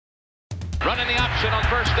Running the option on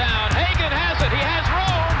first down. Hagan has it. He has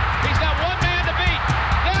room. He's got one man to beat.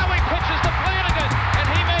 Now he pitches to Flanagan, and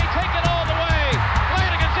he may take it all the way.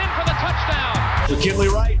 Flanagan's in for the touchdown.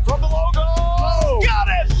 McKinley Wright from the logo. Oh,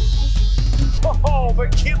 got it! Oh,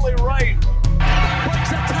 McKinley Wright.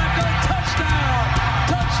 Breaks a tackle. Touchdown.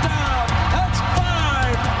 Touchdown. That's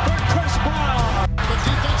 5 for Chris Brown. The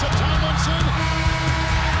defense of Tomlinson.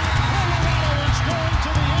 Colorado is going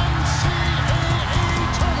to the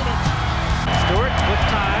NCAA tournament. Stewart with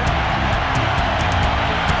time.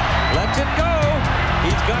 Lets it go.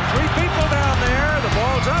 He's got 3 people down there. The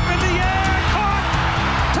ball's up in the air. Caught.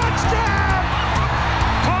 Touchdown.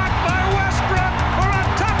 Caught by Westbrook for a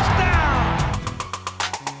touchdown.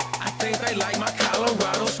 I think they like my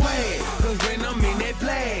Colorado swag. Cause when I'm in that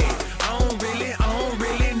play, I don't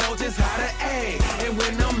really know just how to act. And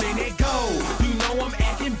when I'm in it go, you know I'm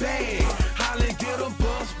acting bad. Holland get a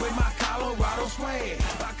bus with my Colorado swag.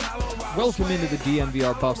 Welcome into the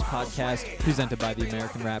DNVR Buffs podcast presented by the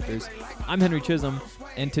American Raptors. I'm Henry Chisholm,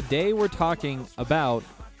 and today we're talking about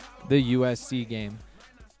the USC game.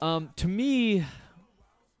 To me,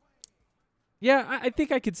 I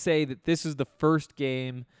think I could say that this is the first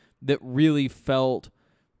game that really felt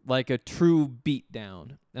like a true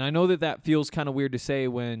beatdown. And I know that feels kind of weird to say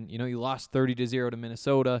when, you lost 30-0 to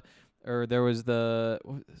Minnesota, or there was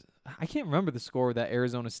I can't remember the score of that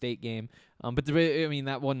Arizona State game, but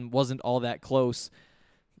that one wasn't all that close.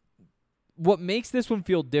 What makes this one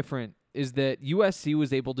feel different is that USC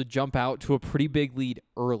was able to jump out to a pretty big lead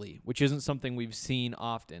early, which isn't something we've seen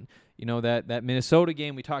often. That Minnesota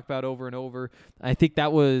game we talked about over and over, I think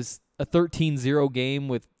that was a 13-0 game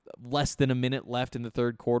with less than a minute left in the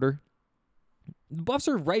third quarter. The Buffs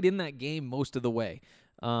are right in that game most of the way.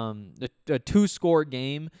 A two-score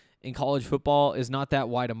game in college football is not that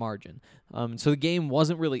wide a margin. So the game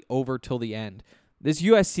wasn't really over till the end. This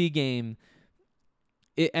USC game,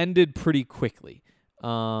 it ended pretty quickly.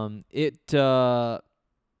 It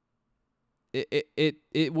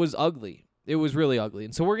was ugly. It was really ugly.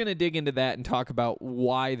 And so we're going to dig into that and talk about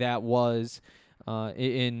why that was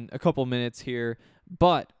in a couple minutes here.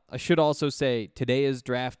 But I should also say today is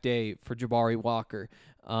draft day for Jabari Walker.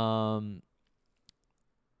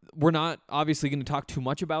 We're not obviously going to talk too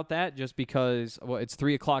much about that just because it's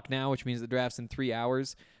 3 o'clock now, which means the draft's in 3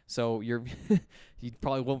 hours. So you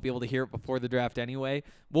probably won't be able to hear it before the draft anyway.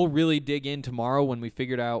 We'll really dig in tomorrow when we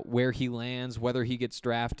figured out where he lands, whether he gets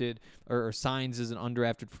drafted or signs as an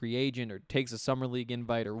undrafted free agent or takes a summer league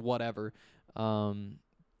invite or whatever. So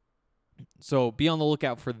be on the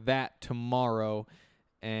lookout for that tomorrow.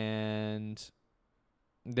 And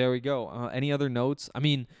there we go. Any other notes?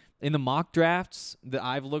 In the mock drafts that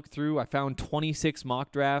I've looked through, I found 26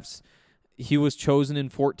 mock drafts. He was chosen in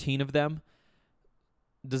 14 of them.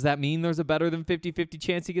 Does that mean there's a better than 50-50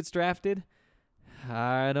 chance he gets drafted?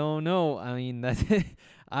 I don't know.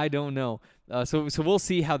 I don't know. So we'll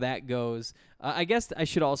see how that goes. I guess I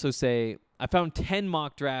should also say I found 10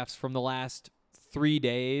 mock drafts from the last 3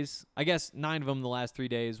 days. I guess 9 of them in the last 3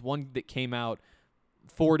 days. One that came out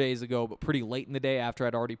 4 days ago, but pretty late in the day after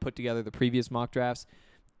I'd already put together the previous mock drafts.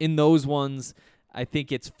 In those ones, I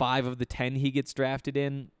think it's 5 of the 10 he gets drafted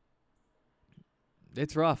in.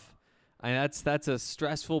 It's rough. That's a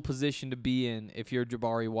stressful position to be in if you're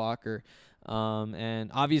Jabari Walker. And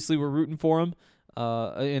obviously we're rooting for him.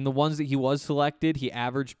 In the ones that he was selected, he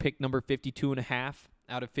averaged pick number 52.5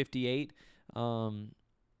 out of 58,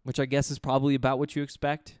 which I guess is probably about what you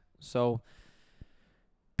expect. So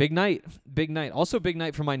big night. Also big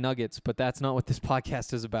night for my Nuggets, but that's not what this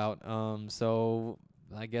podcast is about. So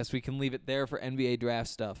I guess we can leave it there for NBA draft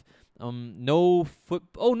stuff.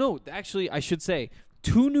 Actually, I should say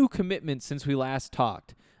 2 new commitments since we last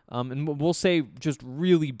talked. And we'll say just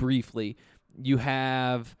really briefly, you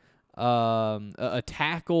have a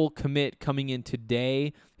tackle commit coming in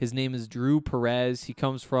today. His name is Drew Perez. He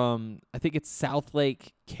comes from, I think it's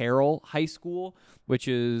Southlake Carroll High School, which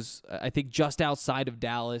is, I think, just outside of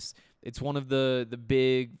Dallas. It's one of the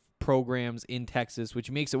big programs in Texas,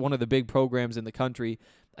 which makes it one of the big programs in the country.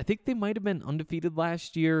 I think they might have been undefeated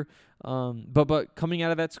last year, but coming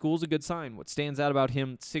out of that school is a good sign. What stands out about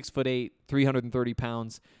him, 6'8", 330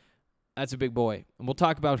 pounds, that's a big boy. And we'll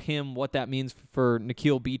talk about him, what that means for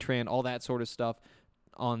Nikhil Betran, all that sort of stuff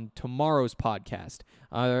on tomorrow's podcast.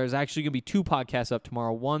 There's actually going to be 2 podcasts up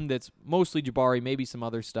tomorrow, one that's mostly Jabari, maybe some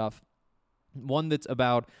other stuff. One that's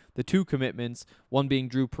about the 2 commitments, one being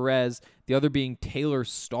Drew Perez, the other being Taylor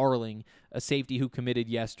Starling, a safety who committed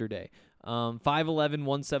yesterday. 5'11",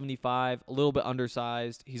 175, a little bit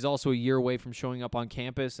undersized. He's also a year away from showing up on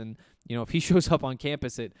campus, and if he shows up on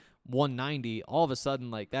campus at 190, all of a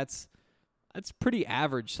sudden, that's that's pretty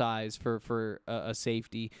average size for a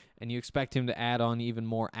safety, and you expect him to add on even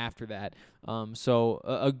more after that.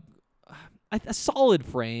 So a solid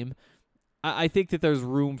frame. I think that there's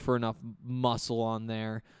room for enough muscle on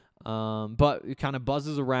there. But it kind of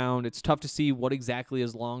buzzes around. It's tough to see what exactly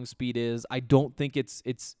his long speed is. I don't think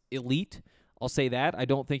it's elite. I'll say that. I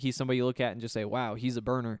don't think he's somebody you look at and just say, wow, he's a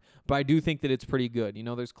burner. But I do think that it's pretty good. You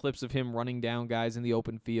know, there's clips of him running down guys in the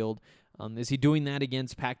open field. Is he doing that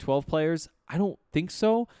against Pac-12 players? I don't think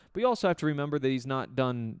so. But you also have to remember that he's not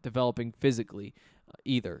done developing physically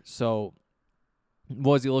either. So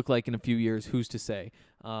what does he look like in a few years? Who's to say?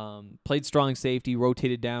 Played strong safety,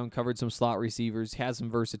 rotated down, covered some slot receivers, has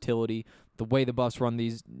some versatility. The way the Buffs run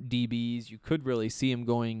these DBs, you could really see him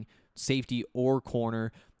going safety or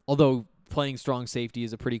corner, although playing strong safety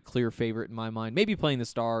is a pretty clear favorite in my mind. Maybe playing the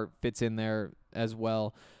star fits in there as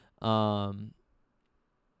well.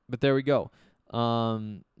 But there we go.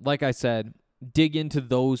 Like I said, dig into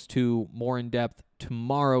those two more in depth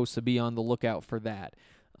tomorrow, so be on the lookout for that.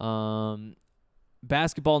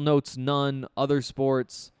 Basketball notes, none. Other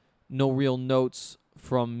sports, no real notes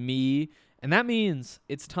from me. And that means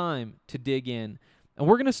it's time to dig in. And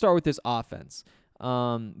we're going to start with this offense.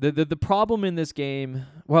 The problem in this game,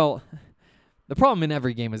 well, the problem in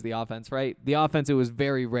every game is the offense, right? The offense, it was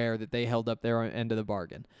very rare that they held up their end of the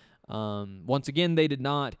bargain. Once again, they did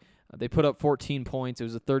not. They put up 14 points. It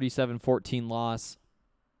was a 37-14 loss.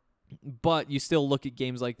 But you still look at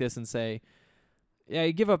games like this and say, yeah,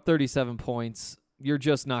 you give up 37 points, you're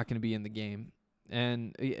just not going to be in the game.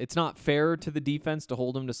 And it's not fair to the defense to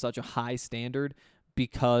hold them to such a high standard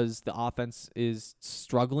because the offense is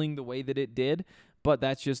struggling the way that it did. But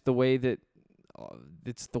that's just the way that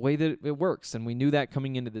it's the way that it works, and we knew that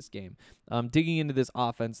coming into this game. Digging into this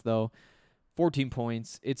offense, though, 14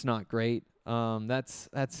 points, it's not great. That's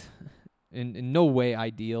in no way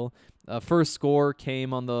ideal. First score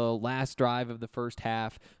came on the last drive of the first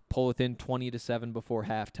half, pull within 20-7 before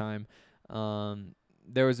halftime.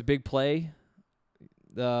 There was a big play.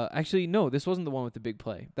 Actually, no, this wasn't the one with the big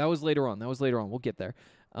play. That was later on. We'll get there.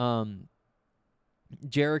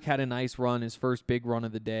 Jarek had a nice run, his first big run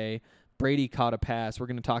of the day. Brady caught a pass. We're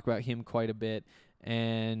going to talk about him quite a bit.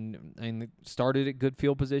 And started at good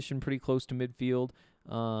field position, pretty close to midfield.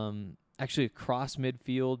 Actually, across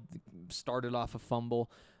midfield, started off a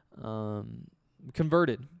fumble.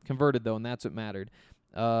 Converted though, and that's what mattered.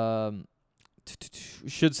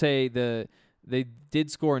 Should say they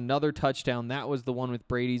did score another touchdown. That was the one with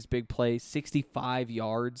Brady's big play, 65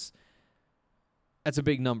 yards. That's a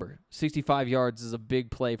big number. 65 yards is a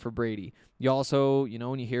big play for Brady. You also,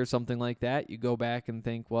 when you hear something like that, you go back and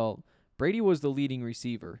think, well, Brady was the leading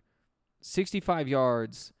receiver. 65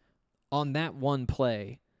 yards on that one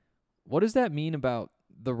play. What does that mean about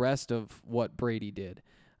the rest of what Brady did?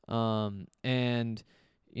 And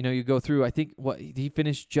you go through, I think, he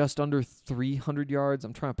finished just under 300 yards.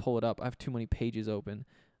 I'm trying to pull it up. I have too many pages open.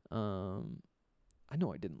 I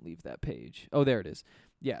know I didn't leave that page. Oh, there it is.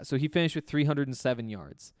 Yeah, so he finished with 307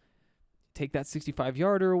 yards. Take that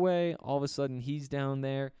 65-yarder away, all of a sudden he's down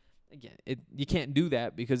there. Again, you can't do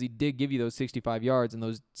that because he did give you those 65 yards, and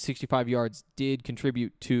those 65 yards did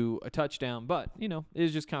contribute to a touchdown. But, it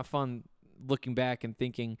was just kind of fun looking back and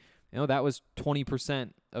thinking, that was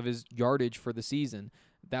 20% of his yardage for the season.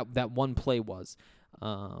 That one play was.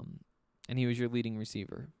 And he was your leading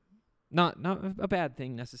receiver. Not a bad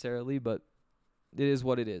thing necessarily, but it is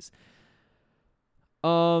what it is.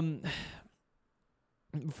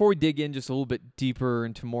 Before we dig in just a little bit deeper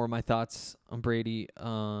into more of my thoughts on Brady,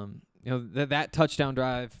 that touchdown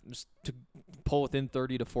drive just to pull within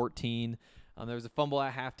 30-14. There was a fumble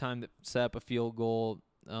at halftime that set up a field goal.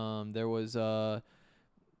 There was an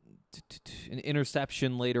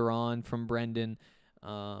interception later on from Brendan.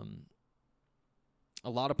 A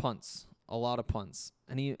lot of punts.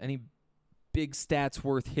 Any big stats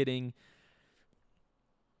worth hitting?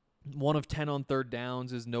 1 of 10 on third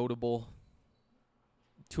downs is notable.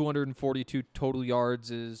 242 total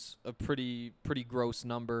yards is a pretty gross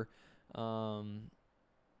number. So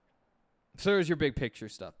there's your big picture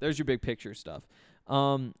stuff. Let's dig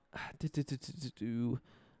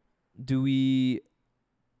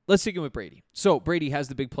in with Brady. So Brady has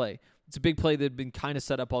the big play. It's a big play that had been kind of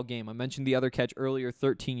set up all game. I mentioned the other catch earlier,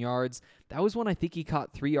 13 yards. That was when I think he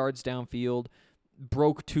caught 3 yards downfield,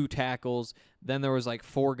 broke 2 tackles. Then there was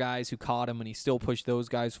 4 guys who caught him, and he still pushed those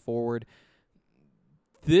guys forward.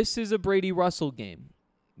 This is a Brady Russell game.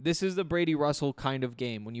 This is the Brady Russell kind of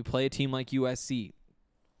game when you play a team like USC.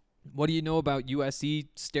 What do you know about USC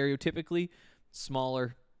stereotypically?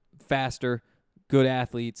 Smaller, faster, good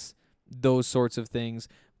athletes, those sorts of things.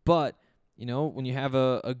 But, when you have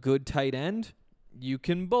a good tight end, you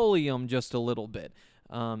can bully him just a little bit.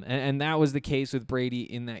 And that was the case with Brady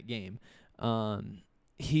in that game.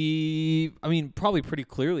 He probably pretty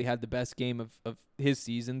clearly had the best game of his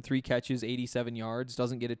season. 3 catches, 87 yards,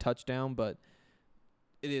 doesn't get a touchdown, but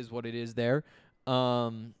it is what it is there.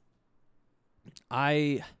 I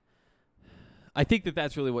think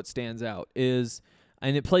that's really what stands out is,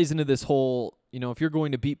 and it plays into this whole, if you're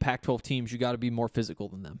going to beat Pac-12 teams, you got to be more physical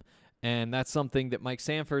than them. And that's something that Mike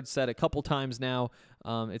Sanford said a couple times now.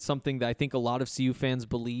 It's something that I think a lot of CU fans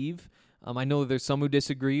believe. I know there's some who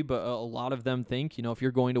disagree, but a lot of them think, if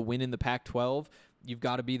you're going to win in the Pac-12, you've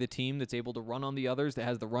got to be the team that's able to run on the others, that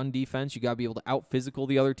has the run defense. You got to be able to out-physical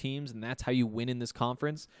the other teams, and that's how you win in this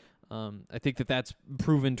conference. I think that's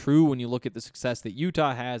proven true when you look at the success that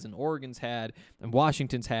Utah has and Oregon's had and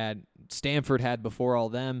Washington's had, Stanford had before all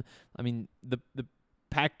them. I mean, the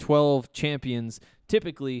Pac-12 champions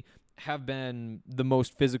typically have been the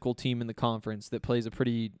most physical team in the conference that plays a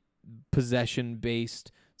pretty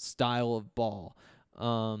possession-based style of ball.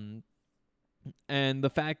 And the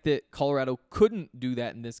fact that Colorado couldn't do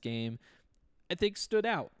that in this game, I think stood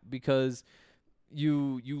out because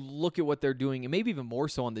you look at what they're doing, and maybe even more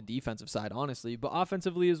so on the defensive side, honestly, but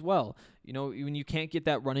offensively as well. When you can't get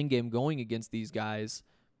that running game going against these guys,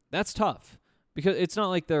 that's tough because it's not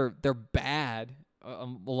like they're bad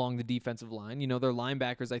along the defensive line. Their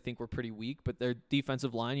linebackers I think were pretty weak, but their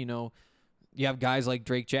defensive line, you have guys like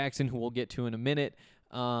Drake Jackson, who we'll get to in a minute.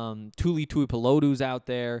 Tuli Tuipulotu's out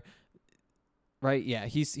there, right? Yeah,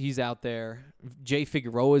 he's out there. Jay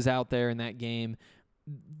Figueroa's out there in that game.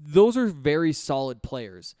 Those are very solid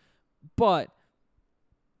players, but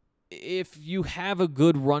if you have a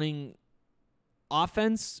good running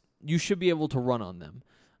offense, you should be able to run on them.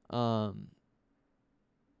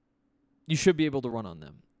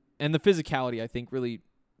 And the physicality, I think, really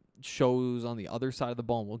shows on the other side of the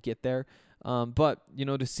ball, and we'll get there. But,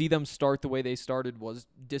 to see them start the way they started was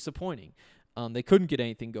disappointing. They couldn't get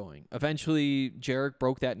anything going. Eventually, Jarek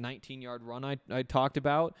broke that 19-yard run I talked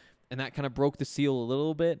about, and that kind of broke the seal a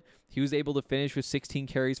little bit. He was able to finish with 16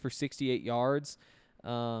 carries for 68 yards.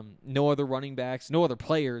 No other running backs, no other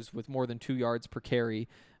players with more than 2 yards per carry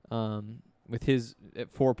with his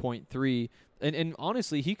at 4.3. And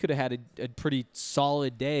honestly, he could have had a pretty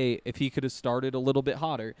solid day if he could have started a little bit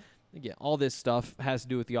hotter. Again, all this stuff has to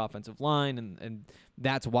do with the offensive line, and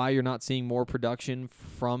that's why you're not seeing more production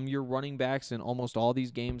from your running backs in almost all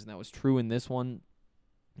these games, and that was true in this one.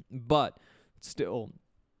 But still,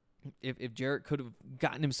 if Jarrett could have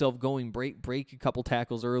gotten himself going, break a couple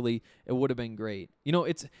tackles early, it would have been great.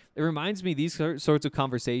 It reminds me, these sorts of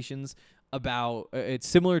conversations about, it's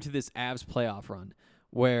similar to this Avs playoff run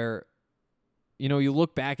where, you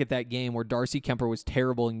look back at that game where Darcy Kemper was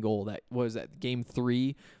terrible in goal. That was at game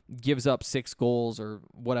 3, gives up 6 goals or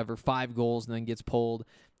whatever, 5 goals, and then gets pulled.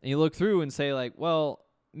 And you look through and say, like, well,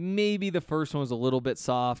 maybe the first one was a little bit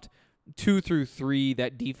soft. 2 through 3,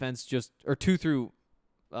 that defense or 2 through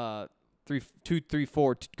 4,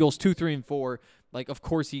 goals 2, 3, and 4. Like, of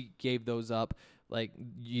course he gave those up. Like,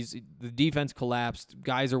 the defense collapsed.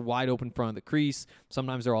 Guys are wide open in front of the crease.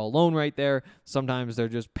 Sometimes they're all alone right there. Sometimes they're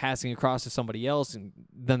just passing across to somebody else, and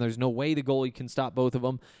then there's no way the goalie can stop both of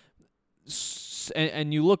them.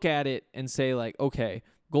 And you look at it and say, like, okay,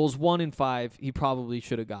 goals 1 and 5, he probably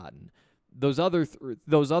should have gotten. Those other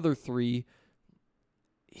 3,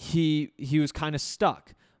 he was kind of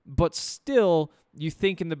stuck. But still, you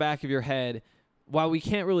think in the back of your head, while we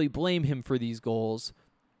can't really blame him for these goals,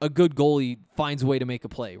 a good goalie finds a way to make a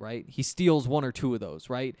play, right? He steals 1 or 2 of those,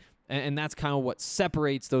 right? And that's kind of what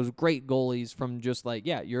separates those great goalies from just like,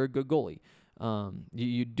 yeah, you're a good goalie.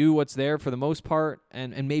 You do what's there for the most part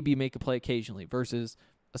and maybe make a play occasionally versus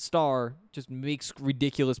a star just makes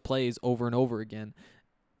ridiculous plays over and over again.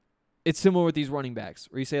 It's similar with these running backs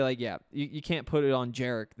where you say, like, yeah, you can't put it on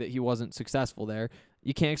Jarek that he wasn't successful there.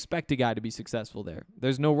 You can't expect a guy to be successful there.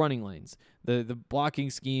 There's no running lanes. The blocking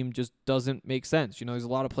scheme just doesn't make sense. There's a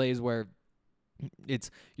lot of plays where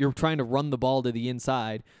you're trying to run the ball to the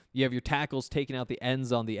inside. You have your tackles taking out the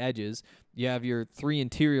ends on the edges. You have your 3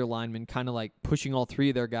 interior linemen kind of like pushing all 3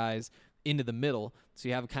 of their guys into the middle. So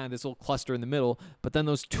you have kind of this little cluster in the middle. But then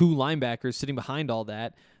those 2 linebackers sitting behind all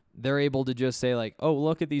that, they're able to just say, like, oh,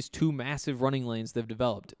 look at these 2 massive running lanes they've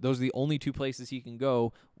developed. Those are the only 2 places he can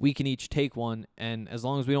go. We can each take one, and as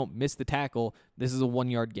long as we don't miss the tackle, this is a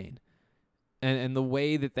 1-yard gain. And the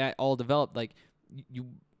way that all developed, like,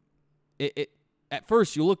 at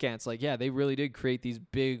first you look at it, it's like, yeah, they really did create these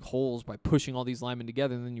big holes by pushing all these linemen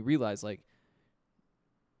together, and then you realize, like,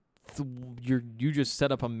 you just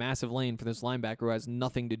set up a massive lane for this linebacker who has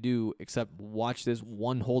nothing to do except watch this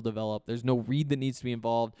one hole develop. There's no read that needs to be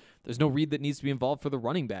involved. There's no read that needs to be involved for the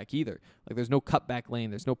running back either. Like, there's no cutback lane.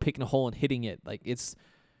 There's no picking a hole and hitting it. Like, it's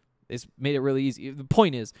made it really easy. The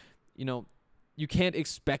point is, you can't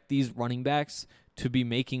expect these running backs to be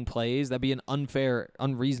making plays. That'd be an unfair,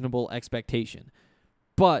 unreasonable expectation.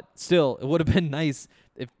 But still, it would have been nice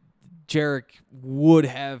if Jarek would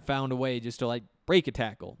have found a way just to, like, break a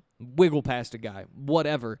tackle, wiggle past a guy,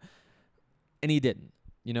 whatever. And he didn't,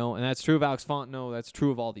 and that's true of Alex Fontenot. That's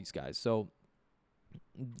true of all these guys. So,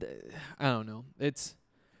 I don't know. This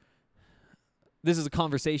is a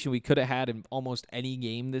conversation we could have had in almost any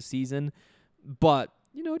game this season. But,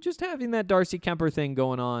 just having that Darcy Kemper thing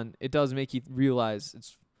going on, it does make you realize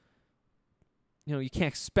it's, you can't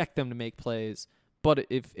expect them to make plays. But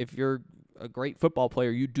if you're a great football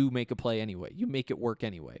player, you do make a play anyway. You make it work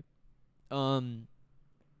anyway. The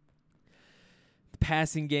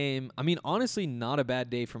passing game, honestly, not a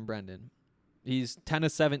bad day from Brendan. He's 10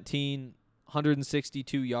 of 17,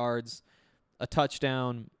 162 yards, a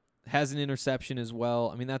touchdown, has an interception as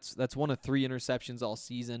well. That's one of 3 interceptions all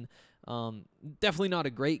season. Definitely not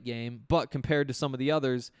a great game, but compared to some of the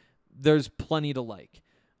others, there's plenty to like.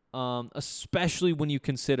 Especially when you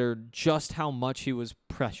consider just how much he was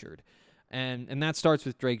pressured. And that starts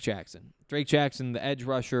with Drake Jackson. Drake Jackson, the edge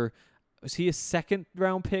rusher, was he a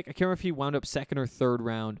second-round pick? I can't remember if he wound up second or third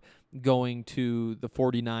round going to the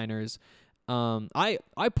 49ers. I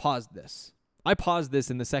paused this. I paused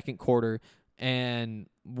this in the second quarter and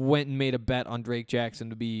went and made a bet on Drake Jackson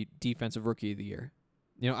to be Defensive Rookie of the Year.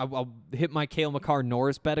 I hit my Cale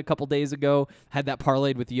McCarr-Norris bet a couple days ago, had that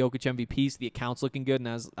parlayed with the Jokic MVP, so the account's looking good,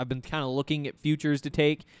 and I've been kind of looking at futures to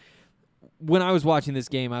take. When I was watching this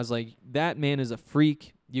game, I was like, that man is a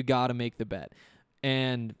freak. You got to make the bet.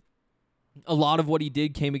 And a lot of what he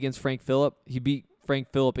did came against Frank Phillip. He beat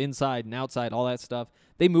Frank Phillip inside and outside, all that stuff.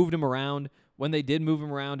 They moved him around. When they did move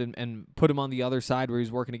him around and put him on the other side where he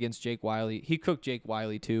was working against Jake Wiley, he cooked Jake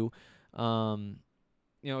Wiley too.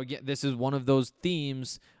 Again, this is one of those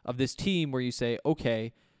themes of this team where you say,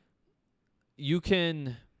 okay, you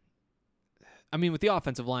can... with the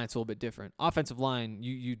offensive line, it's a little bit different. Offensive line,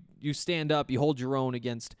 you stand up, you hold your own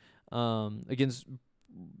against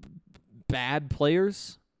bad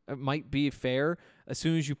players. It might be fair. As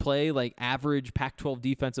soon as you play like average Pac-12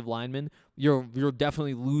 defensive linemen, you're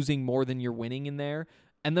definitely losing more than you're winning in there.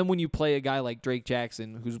 And then when you play a guy like Drake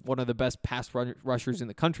Jackson, who's one of the best pass rushers in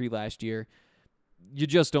the country last year, you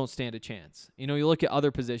just don't stand a chance. You look at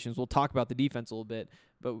other positions. We'll talk about the defense a little bit,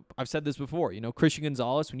 but I've said this before. Christian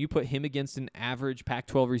Gonzalez, when you put him against an average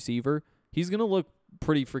Pac-12 receiver, he's going to look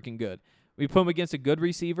pretty freaking good. When you put him against a good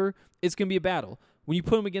receiver, it's going to be a battle. When you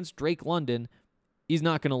put him against Drake London, he's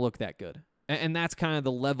not going to look that good. And that's kind of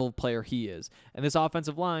the level of player he is. And this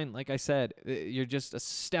offensive line, like I said, you're just a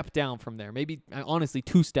step down from there. Maybe, honestly,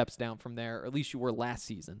 2 steps down from there, or at least you were last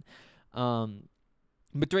season.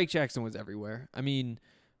 But Drake Jackson was everywhere. What do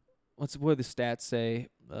the stats say?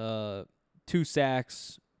 2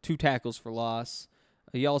 sacks, 2 tackles for loss.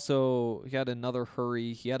 He had another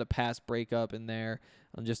hurry. He had a pass breakup in there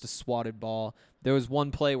on just a swatted ball. There was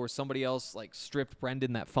one play where somebody else stripped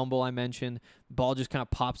Brendan, that fumble I mentioned. Ball just kind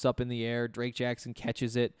of pops up in the air. Drake Jackson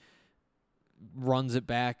catches it, runs it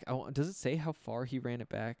back. Does it say how far he ran it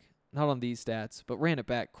back? Not on these stats, but ran it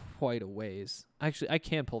back quite a ways. Actually, I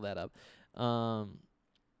can pull that up.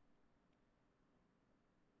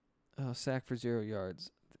 Sack for 0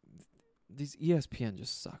 yards. These ESPN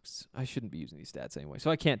just sucks. I shouldn't be using these stats anyway, so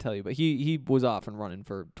I can't tell you. But he was off and running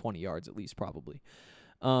for 20 yards at least, probably.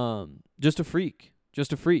 Just a freak.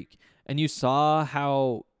 And you saw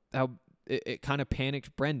how it kind of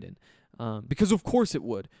panicked Brendan, because of course it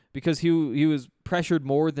would, because he was pressured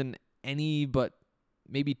more than any but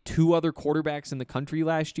maybe 2 other quarterbacks in the country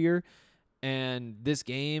last year, and this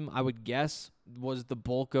game I would guess was the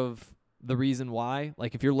bulk of the reason why.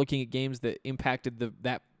 If you're looking at games that impacted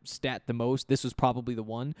that stat the most, this was probably the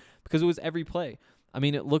one, because it was every play.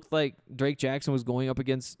 It looked like Drake Jackson was going up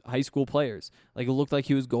against high school players. It looked like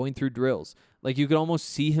he was going through drills. You could almost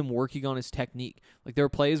see him working on his technique. There were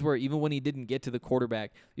plays where even when he didn't get to the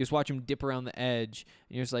quarterback, you just watch him dip around the edge,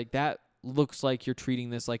 and you're just like, that looks like you're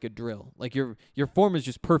treating this like a drill. Your form is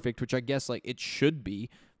just perfect, which I guess it should be.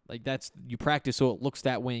 That's, you practice so it looks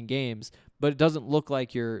that way in games, but it doesn't look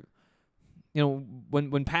like you're,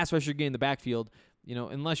 when pass rushers get in the backfield,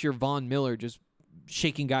 unless you're Von Miller just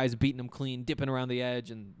shaking guys, beating them clean, dipping around the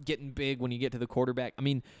edge, and getting big when you get to the quarterback.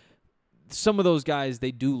 Some of those guys,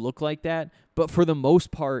 they do look like that, but for the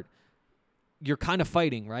most part, you're kind of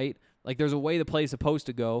fighting, right? Like, there's a way the play is supposed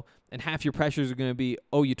to go, and half your pressures are going to be,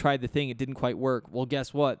 oh, you tried the thing, it didn't quite work. Well,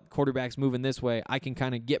 guess what? Quarterback's moving this way. I can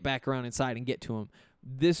kind of get back around inside and get to him.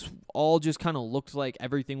 This all just kind of looked like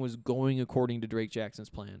everything was going according to Drake Jackson's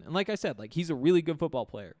plan. And like I said, like, he's a really good football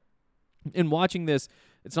player. In watching this,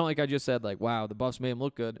 it's not like I just said, like, wow, the Buffs made him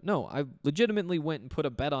look good. No, I legitimately went and put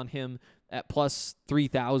a bet on him at plus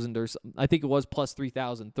 3,000 or something. I think it was plus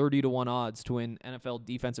 3,000, 30-1 odds to win NFL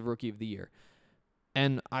Defensive Rookie of the Year.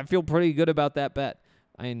 And I feel pretty good about that bet.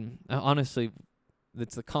 I mean, honestly,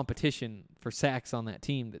 it's the competition for sacks on that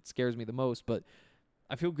team that scares me the most, but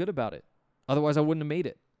I feel good about it. Otherwise, I wouldn't have made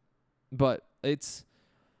it. But that's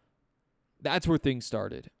where things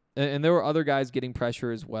started. And there were other guys getting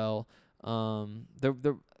pressure as well.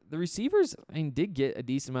 The receivers, I mean, did get a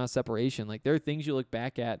decent amount of separation. Like, there are things you look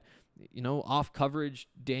back at, off coverage,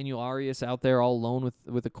 Daniel Arias out there all alone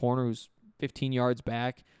with a corner who's 15 yards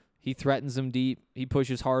back. He threatens him deep. He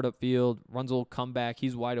pushes hard upfield, runs a little comeback.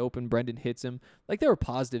 He's wide open. Brendan hits him. Like, there were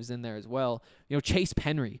positives in there as well. Chase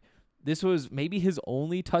Penry. This was maybe his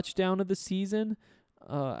only touchdown of the season.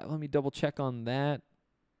 Let me double check on that.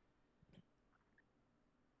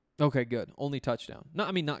 Okay, good. Only touchdown. No,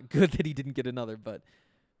 I mean, not good that he didn't get another, but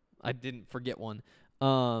I didn't forget one.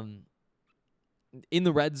 In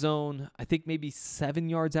the red zone, I think maybe 7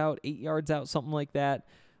 yards out, 8 yards out, something like that.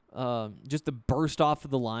 Just the burst off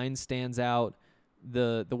of the line stands out.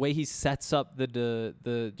 The way he sets up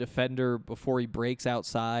the defender before he breaks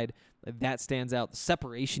outside, that stands out. The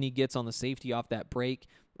separation he gets on the safety off that break.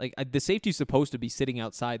 Like, the safety's supposed to be sitting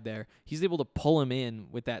outside there. He's able to pull him in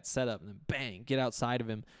with that setup and then bang, get outside of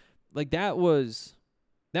him. Like, that was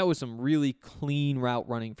some really clean route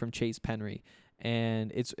running from Chase Penry.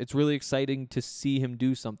 And it's really exciting to see him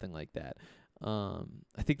do something like that.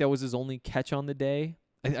 I think that was his only catch on the day.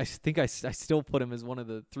 I think I still put him as one of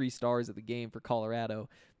the 3 stars of the game for Colorado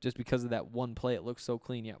just because of that one play. It looked so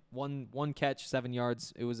clean. Yeah, one catch, 7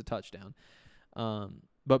 yards. It was a touchdown.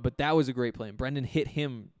 But that was a great play. And Brendan hit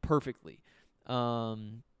him perfectly.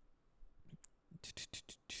 Jarek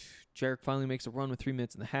finally makes a run with 3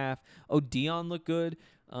 minutes and a half. Oh, Dion looked good.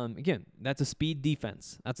 Again, that's a speed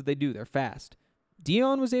defense. That's what they do. They're fast.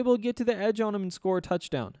 Dion was able to get to the edge on him and score a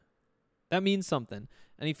touchdown. That means something.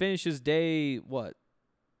 And he finishes day,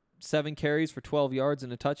 7 carries for 12 yards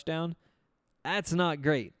and a touchdown. That's not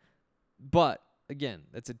great. But, again,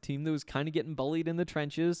 that's a team that was kind of getting bullied in the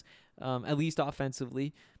trenches, at least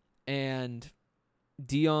offensively. And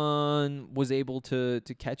Dion was able to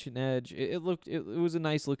catch an edge. It was a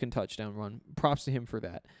nice looking touchdown run. Props to him for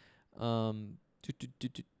that.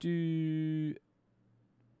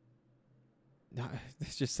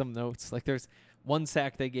 There's just some notes. Like, there's one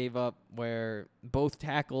sack they gave up where both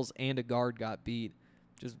tackles and a guard got beat.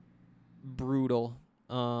 Just brutal.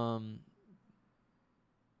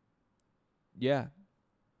 Yeah.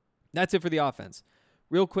 That's it for the offense.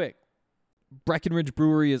 Real quick, Breckenridge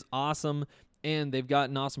Brewery is awesome, and they've got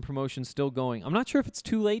an awesome promotion still going. I'm not sure if it's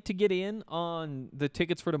too late to get in on the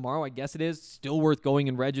tickets for tomorrow. I guess it is. Still worth going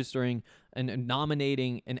and registering and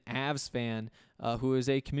nominating an Avs fan who is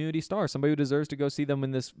a community star, somebody who deserves to go see them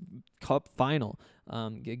in this cup final.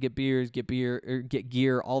 Get beers, get beer, or get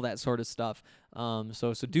gear, all that sort of stuff.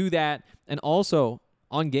 So do that. And also,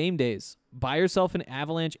 on game days, buy yourself an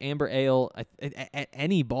Avalanche Amber Ale at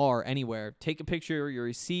any bar, anywhere. Take a picture of your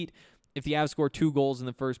receipt. If the Avs score 2 goals in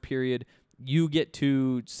the first period, you get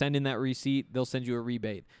to send in that receipt. They'll send you a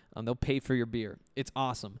rebate. They'll pay for your beer. It's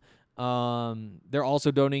awesome. They're also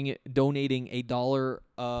donating $1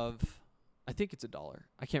 of, I think it's $1.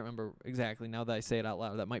 I can't remember exactly now that I say it out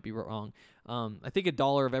loud. That might be wrong. I think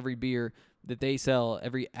 $1 of every beer that they sell,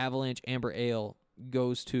 every Avalanche Amber Ale,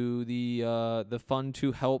 goes to the fund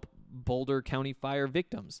to help Boulder County fire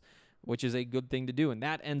victims, which is a good thing to do. And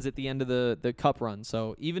that ends at the end of the cup run.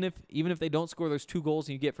 So even if they don't score those 2 goals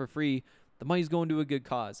and you get for free, the money's going to a good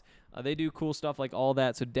cause. They do cool stuff like all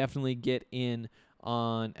that. So definitely get in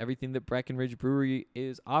on everything that Breckenridge Brewery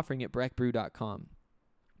is offering at breckbrew.com.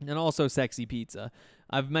 And also Sexy Pizza.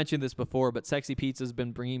 I've mentioned this before, but Sexy Pizza has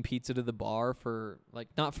been bringing pizza to the bar for, like,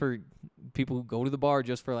 not for people who go to the bar,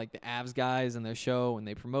 just for, like, the Avs guys and their show, and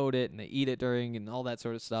they promote it and they eat it during and all that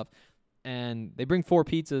sort of stuff. And they bring 4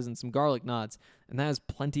 pizzas and some garlic knots, and that is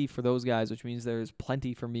plenty for those guys, which means there's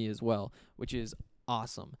plenty for me as well, which is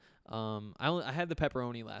awesome. I had the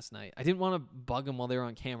pepperoni last night. I didn't want to bug them while they were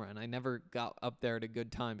on camera, and I never got up there at a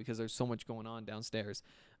good time because there's so much going on downstairs.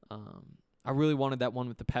 I really wanted that one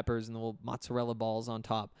with the peppers and the little mozzarella balls on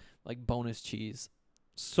top, like bonus cheese.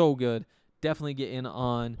 So good. Definitely get in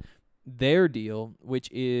on their deal, which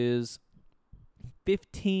is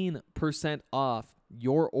 15% off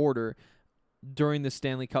your order during the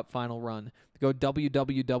Stanley Cup final run. Go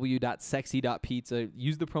www.sexy.pizza.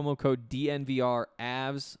 Use the promo code DNVR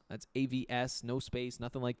AVS. That's AVS, no space,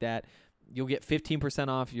 nothing like that. You'll get 15%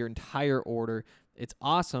 off your entire order. It's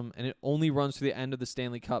awesome, and it only runs to the end of the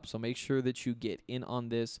Stanley Cup, so make sure that you get in on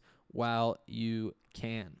this while you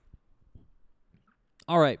can.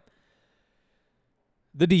 All right.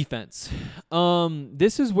 The defense.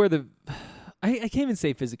 This is where I can't even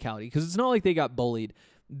say physicality because it's not like they got bullied.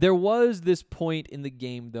 There was this point in the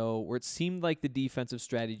game, though, where it seemed like the defensive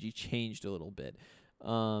strategy changed a little bit.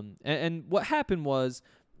 And what happened was,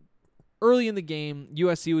 early in the game,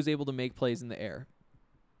 USC was able to make plays in the air.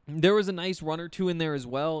 There was a nice run or two in there as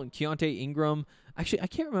well, and Keontae Ingram, actually, I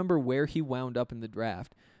can't remember where he wound up in the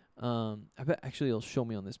draft. I bet actually it'll show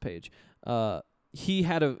me on this page. He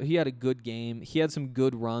had a good game. He had some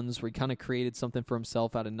good runs where he kind of created something for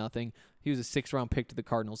himself out of nothing. He was a 6th-round pick to the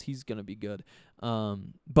Cardinals. He's going to be good.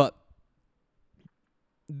 But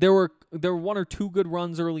there were 1 or 2 good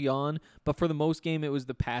runs early on, but for the most game, it was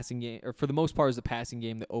the passing game, or for the most part, it was the passing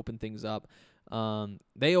game that opened things up.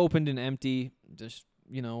 They opened an empty, just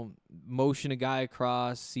motion a guy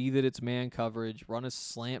across, see that it's man coverage, run a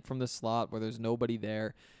slant from the slot where there's nobody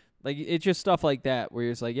there. Like, it's just stuff like that where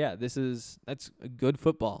you're just like, yeah, that's a good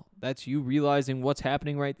football. That's you realizing what's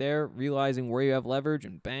happening right there, realizing where you have leverage,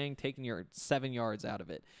 and bang, taking your 7 yards out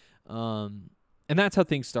of it. And that's how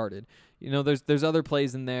things started. There's other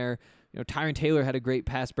plays in there. Tyron Taylor had a great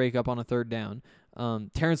pass breakup on a 3rd down.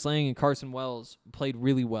 Terrence Lang and Carson Wells played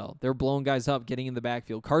really well. They're blowing guys up, getting in the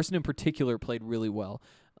backfield. Carson in particular played really well.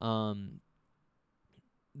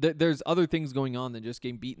 There's other things going on than just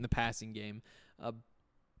getting beat in the passing game.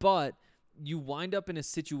 But you wind up in a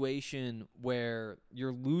situation where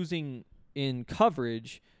you're losing in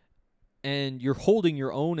coverage and you're holding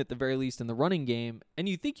your own at the very least in the running game, and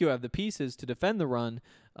you think you have the pieces to defend the run.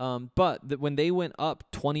 But when they went up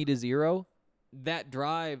 20-0, that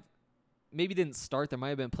drive maybe didn't start. There might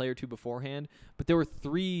have been a play or two beforehand, but there were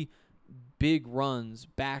 3 big runs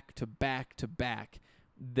back to back to back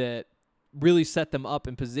that really set them up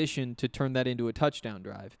in position to turn that into a touchdown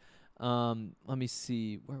drive. Let me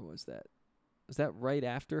see. Where was that? Was that right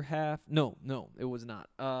after half? No, it was not.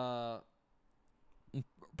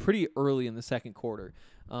 Pretty early in the second quarter.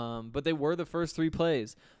 But they were the first 3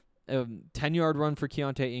 plays. 10-yard run for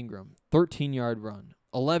Keontae Ingram, 13-yard run,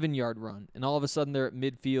 11-yard run, and all of a sudden they're at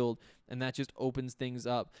midfield, and that just opens things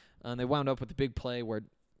up. And they wound up with a big play where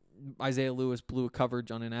Isaiah Lewis blew a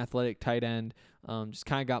coverage on an athletic tight end, just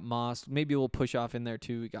kind of got mossed. Maybe a little push-off in there,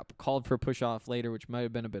 too. He got called for a push-off later, which might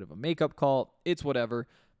have been a bit of a makeup call. It's whatever.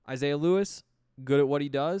 Isaiah Lewis, good at what he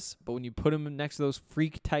does, but when you put him next to those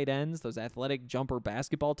freak tight ends, those athletic jumper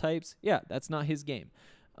basketball types, yeah, that's not his game.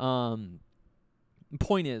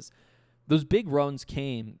 Point is, those big runs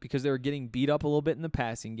came because they were getting beat up a little bit in the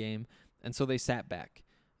passing game, and so they sat back.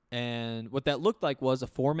 And what that looked like was a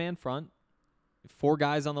 4-man front, 4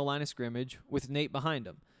 guys on the line of scrimmage with Nate behind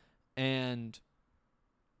them. And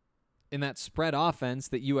in that spread offense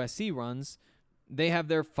that USC runs, they have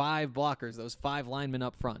their 5 blockers, those 5 linemen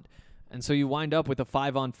up front. And so you wind up with a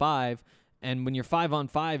 5-on-5, and when your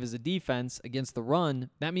 5-on-5 is a defense against the run,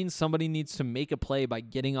 that means somebody needs to make a play by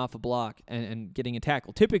getting off a block and getting a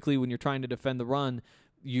tackle. Typically, when you're trying to defend the run,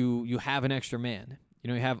 you have an extra man.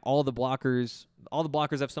 You have all the blockers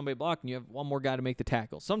have somebody blocking, you have one more guy to make the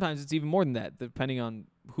tackle. Sometimes it's even more than that, depending on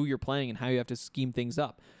who you're playing and how you have to scheme things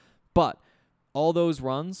up. But all those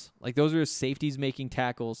runs, like those are safeties making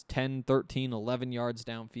tackles 10, 13, 11 yards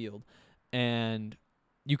downfield. And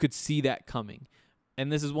you could see that coming. And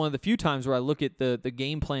this is one of the few times where I look at the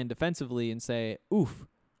game plan defensively and say, oof,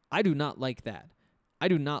 I do not like that. I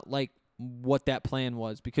do not like what that plan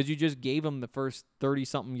was, because you just gave them the first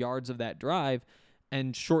 30-something yards of that drive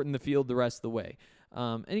and shortened the field the rest of the way.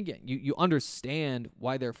 And again, you understand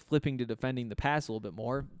why they're flipping to defending the pass a little bit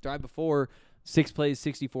more. Drive before, 6 plays,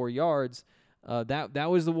 64 yards. That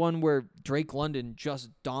was the one where Drake London just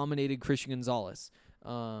dominated Christian Gonzalez.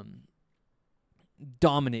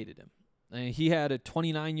 Dominated him. He had a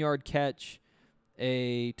 29-yard catch,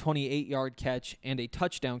 a 28-yard catch, and a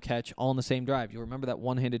touchdown catch all in the same drive. You'll remember that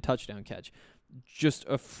one-handed touchdown catch. Just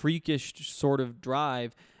a freakish sort of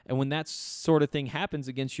drive. And when that sort of thing happens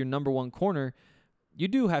against your number 1 corner, you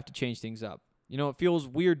do have to change things up. It feels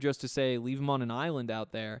weird just to say leave him on an island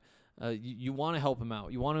out there. You want to help him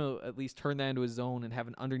out. You want to at least turn that into a zone and have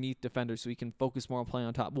an underneath defender so he can focus more on playing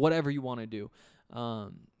on top, whatever you want to do.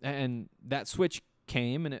 And that switch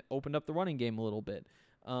came, and it opened up the running game a little bit.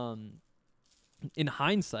 In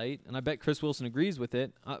hindsight, and I bet Chris Wilson agrees with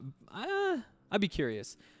it, I'd be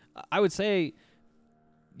curious. I would say,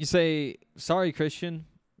 you say, sorry, Christian,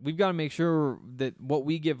 we've got to make sure that what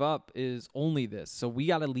we give up is only this. So we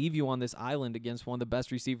got to leave you on this island against one of the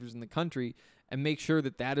best receivers in the country and make sure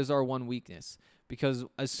that that is our one weakness. Because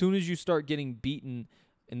as soon as you start getting beaten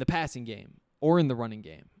in the passing game or in the running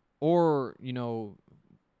game, or, you know,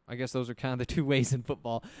 I guess those are kind of the two ways in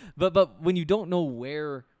football. But when you don't know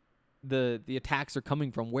where the attacks are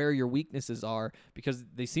coming from, where your weaknesses are, because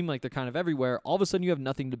they seem like they're kind of everywhere, all of a sudden you have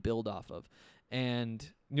nothing to build off of. And,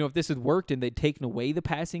 you know, if this had worked and they'd taken away the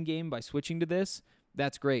passing game by switching to this,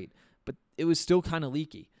 that's great. But it was still kind of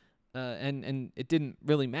leaky. And it didn't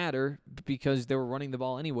really matter because they were running the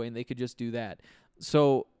ball anyway and they could just do that.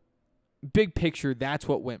 So big picture, that's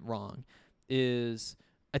what went wrong. Is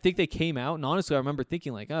I think they came out, and honestly I remember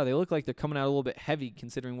thinking like, oh, they look like they're coming out a little bit heavy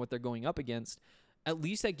considering what they're going up against. At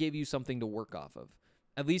least that gave you something to work off of.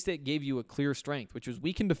 At least it gave you a clear strength, which was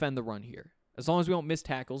we can defend the run here. As long as we don't miss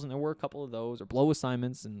tackles, and there were a couple of those, or blow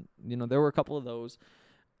assignments, and, you know, there were a couple of those.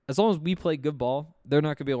 As long as we play good ball, they're not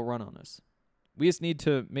going to be able to run on us. We just need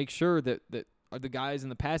to make sure that the guys in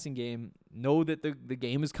the passing game know that the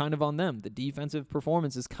game is kind of on them. The defensive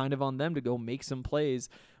performance is kind of on them to go make some plays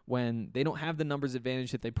when they don't have the numbers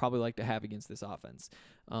advantage that they'd probably like to have against this offense.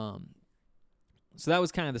 So that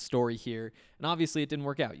was kind of the story here. And obviously it didn't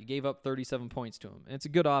work out. You gave up 37 points to them. And it's a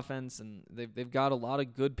good offense, and they've got a lot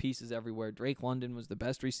of good pieces everywhere. Drake London was the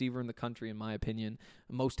best receiver in the country, in my opinion,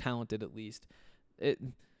 most talented at least. It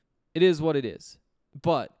is what it is.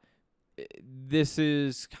 But this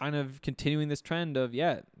is kind of continuing this trend of,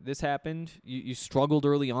 this happened. You struggled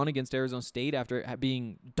early on against Arizona State after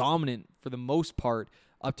being dominant for the most part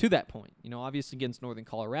up to that point. You know, obviously against Northern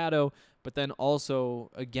Colorado, but then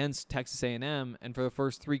also against Texas A&M, and for the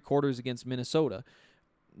first 3 quarters against Minnesota.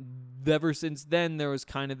 Ever since then, there was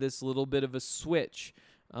kind of this little bit of a switch.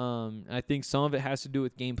 And I think some of it has to do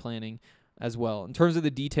with game planning as well. In terms of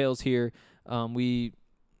the details here, we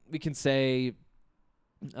can say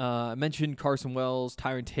I mentioned Carson Wells,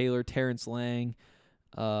 Tyron Taylor, Terrence Lang,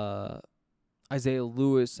 Isaiah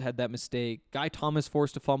Lewis had that mistake. Guy Thomas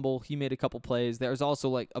forced a fumble. He made a couple plays. There was also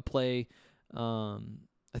like a play,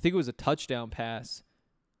 I think it was a touchdown pass.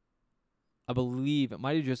 I believe it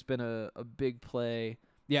might have just been a big play.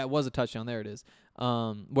 Yeah, it was a touchdown. There it is.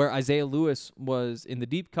 Where Isaiah Lewis was in the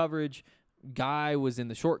deep coverage, Guy was in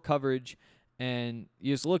the short coverage, and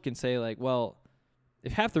you just look and say like, well,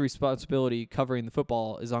 if half the responsibility covering the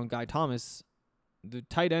football is on Guy Thomas, the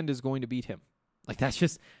tight end is going to beat him. Like that's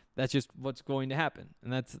just what's going to happen,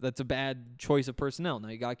 and that's a bad choice of personnel. Now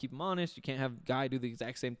you gotta keep him honest. You can't have Guy do the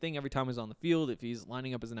exact same thing every time he's on the field if he's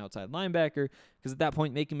lining up as an outside linebacker, because at that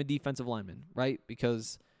point make him a defensive lineman, right?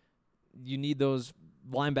 Because you need those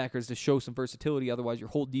linebackers to show some versatility. Otherwise, your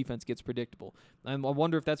whole defense gets predictable. And I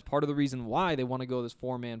wonder if that's part of the reason why they want to go this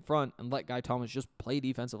 4-man front and let Guy Thomas just play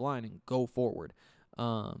defensive line and go forward.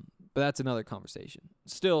 But that's another conversation.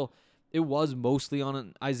 Still, it was mostly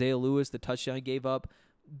on Isaiah Lewis, the touchdown he gave up.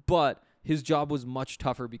 But his job was much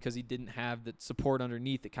tougher because he didn't have the support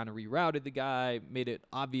underneath that kind of rerouted the guy, made it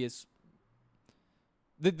obvious.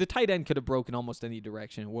 The tight end could have broken almost any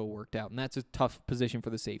direction and would have worked out, and that's a tough position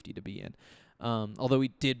for the safety to be in. Although he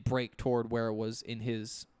did break toward where it was in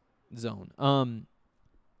his zone.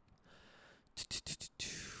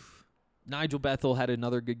 Nigel Bethel had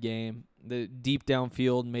another good game. The deep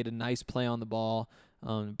downfield made a nice play on the ball,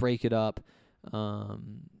 break it up.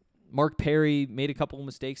 Mark Perry made a couple of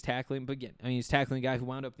mistakes tackling, but again, I mean, he's tackling a guy who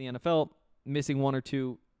wound up in the NFL, missing 1 or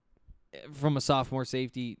 2 from a sophomore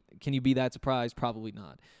safety. Can you be that surprised? Probably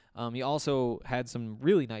not. He also had some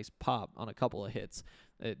really nice pop on a couple of hits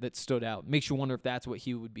that stood out. Makes you wonder if that's what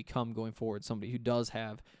he would become going forward, somebody who does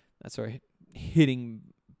have that sort of hitting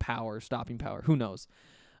power, stopping power. Who knows?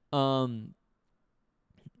 But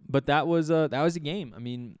that was a game. I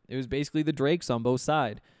mean, it was basically the Drakes on both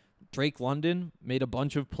sides. Drake London made a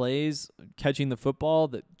bunch of plays catching the football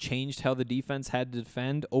that changed how the defense had to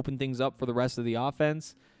defend, opened things up for the rest of the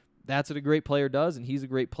offense. That's what a great player does, and he's a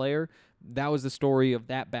great player. That was the story of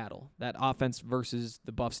that battle, that offense versus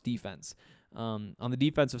the Buffs defense. On the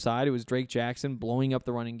defensive side, it was Drake Jackson blowing up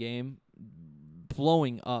the running game,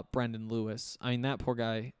 blowing up Brendan Lewis. I mean, that poor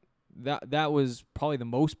guy, that was probably the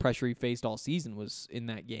most pressure he faced all season was in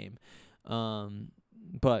that game.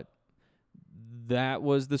 But that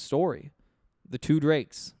was the story. The 2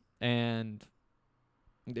 Drakes. And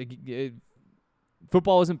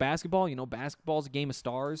football isn't basketball. You know, basketball is a game of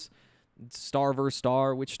stars. It's star versus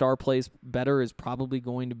star. Which star plays better is probably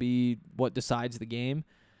going to be what decides the game.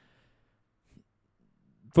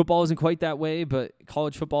 Football isn't quite that way, but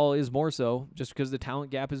college football is more so just because the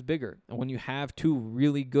talent gap is bigger. And when you have 2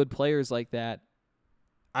 really good players like that,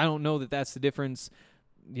 I don't know that that's the difference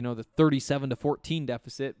the 37-14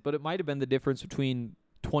 deficit, but it might have been the difference between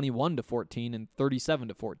 21-14 and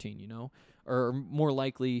 37-14, or more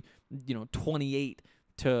likely,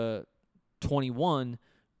 28-21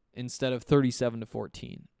 instead of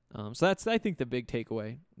 37-14. So that's, I think, the big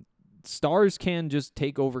takeaway. Stars can just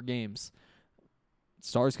take over games.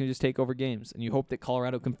 And you hope that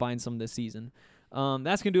Colorado can find some this season.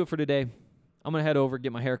 That's going to do it for today. I'm going to head over,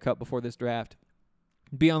 get my hair cut before this draft.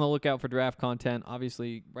 Be on the lookout for draft content.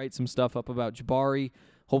 Obviously, write some stuff up about Jabari.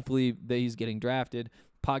 Hopefully, that he's getting drafted.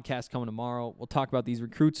 Podcast coming tomorrow. We'll talk about these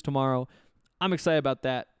recruits tomorrow. I'm excited about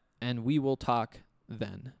that, and we will talk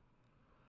then.